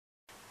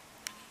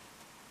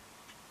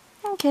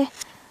Okay.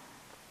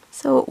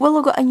 So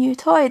Willow got a new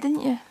toy,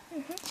 didn't you?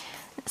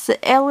 It's the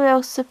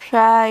HAIRGOAL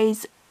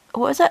Surprise.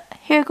 What is it?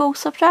 HAIRGOAL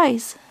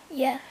Surprise.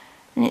 Yeah.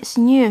 And it's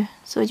new.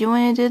 So do you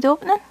want to do the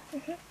opening?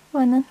 Go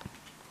on then.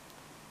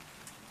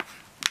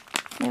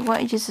 I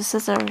want to use the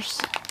scissors.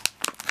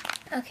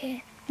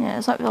 Okay. Yeah,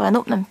 it's not really an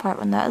opening part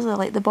when that is it?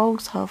 Like the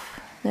balls have.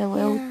 The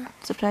little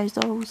surprise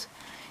dolls.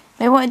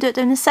 I want to do it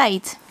down the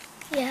side.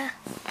 Yeah.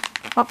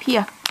 Up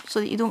here. So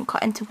that you don't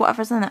cut into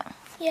whatever's in it.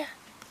 Yeah.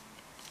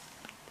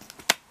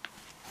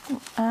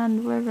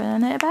 And we're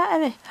running out of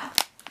battery.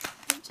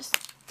 Just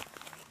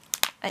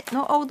right,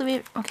 not all the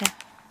way. Okay.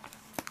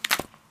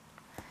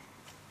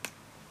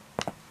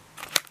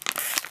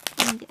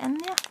 Can you get in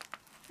there?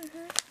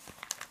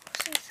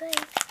 What's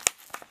inside?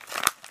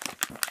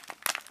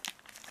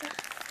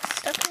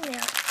 Stuck in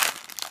there.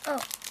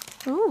 Oh.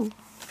 Ooh.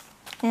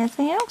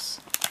 Anything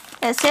else?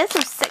 It says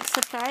there's 6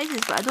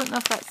 surprises, but I don't know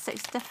if that's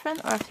 6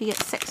 different or if you get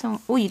 6 in.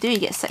 Oh, you do. You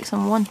get 6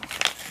 in one.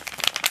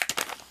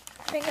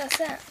 I think that's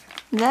it.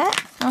 That?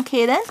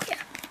 Okay then. Yeah.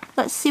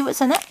 Let's see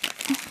what's in it.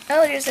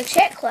 Oh, there's a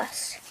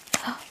checklist.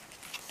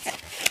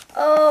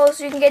 Oh,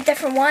 so you can get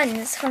different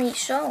ones from each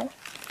show.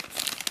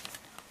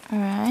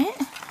 Alright.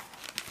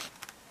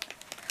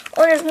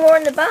 Oh, there's more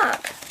in the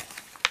back.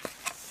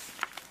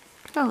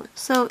 Oh,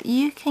 so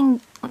you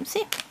can. Let me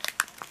see.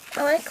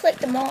 I want to click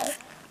them all.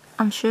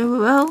 I'm sure we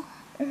will.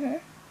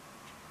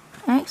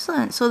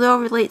 Excellent. So they all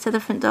relate to a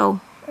different doll.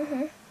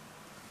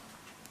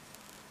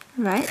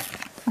 Right.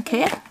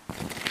 Okay.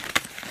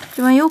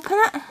 Do you want to open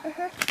it?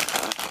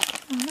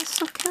 Oh, that's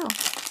so cool.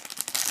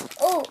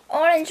 Oh,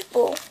 orange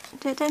bowl.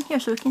 Do it down here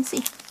so we can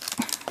see.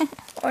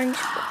 Orange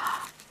bowl.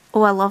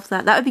 Oh, I love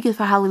that. That would be good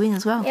for Halloween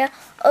as well. Yeah.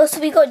 Oh, so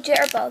we got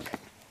Jitterbug.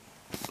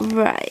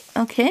 Right.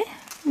 Okay.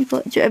 We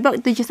got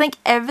Jitterbug. Did you think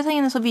everything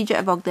in this will be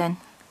Jitterbug then?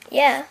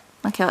 Yeah.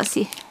 Okay, let's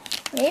see.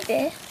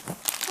 Maybe.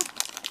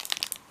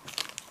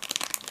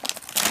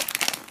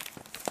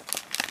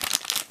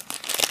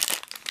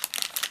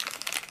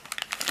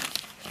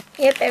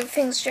 Yep,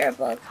 everything's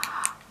Jitterbug.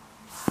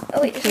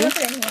 Oh wait, there's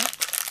nothing in here.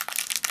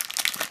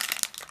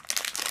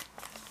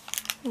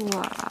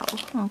 Wow.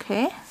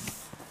 Okay.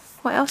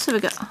 What else have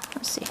we got?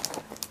 Let's see.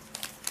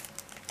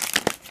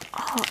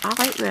 Oh, I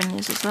like wearing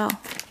these as well.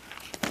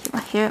 Get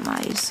my hair at my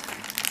eyes.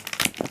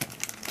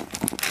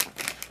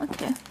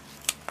 Okay.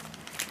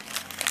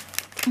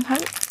 And how?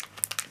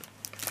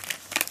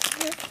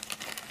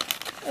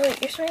 Oh wait,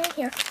 there's something in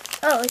here.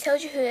 Oh, it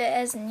tells you who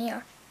it is in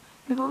here.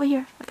 Move over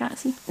here. I can't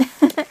see.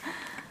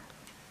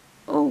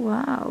 Oh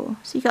wow.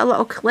 So you got a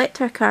little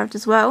collector card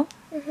as well.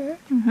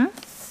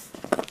 Let's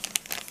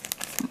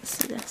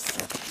see this.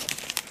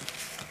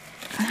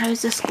 And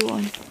how's this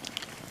going?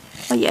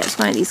 Oh yeah, it's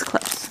one of these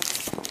clips.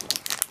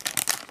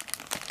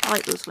 I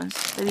like those ones.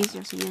 They're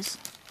easier to use.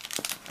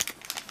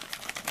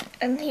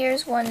 And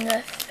here's one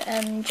with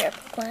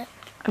Jitterbug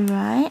on it.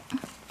 Right.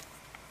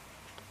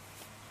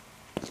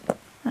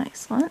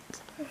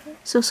 Excellent.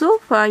 So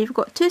far you've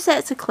got 2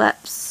 sets of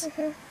clips,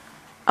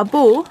 a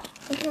bow,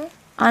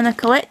 and a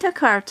collector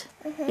card.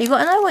 You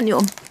got another one to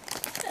open?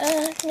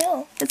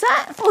 No. Is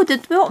that? Oh,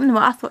 did we open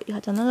one? I thought you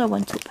had another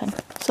one to open.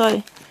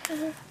 Sorry.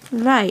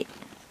 Right.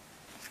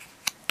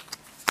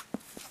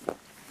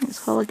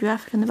 It's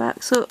holographic in the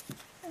back. So,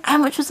 how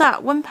much was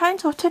that?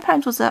 £1 or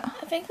 £2 was it?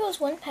 I think it was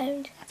 £1. I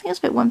think it was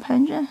about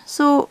 £1, yeah.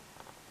 So,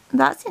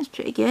 that seems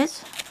pretty good.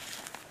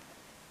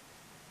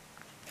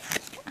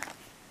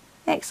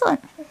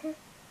 Excellent.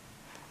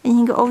 And you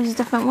can get all these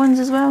different ones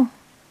as well.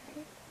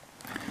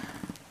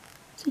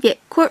 So you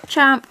get Court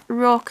Champ,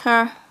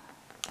 Rocker,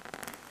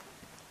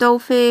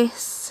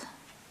 Dollface,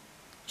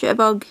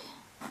 Jitterbug,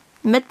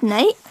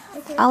 Midnight.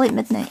 I like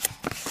Midnight.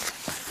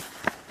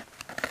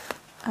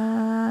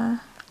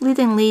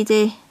 Leading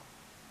Lady,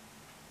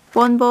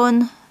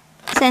 Bonbon,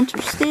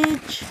 Centre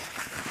Stage,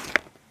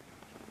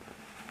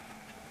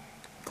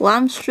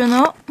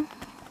 Glamstronaut,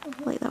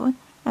 I like that one,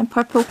 and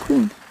Purple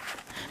Queen.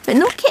 But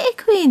no Kitty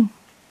Queen.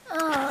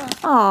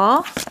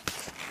 Aww.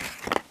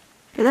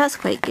 But that's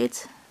quite good.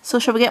 So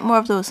shall we get more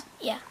of those?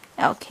 Yeah.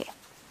 Okay.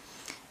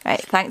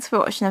 Right, thanks for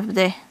watching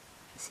everybody.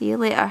 See you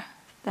later.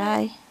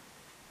 Bye.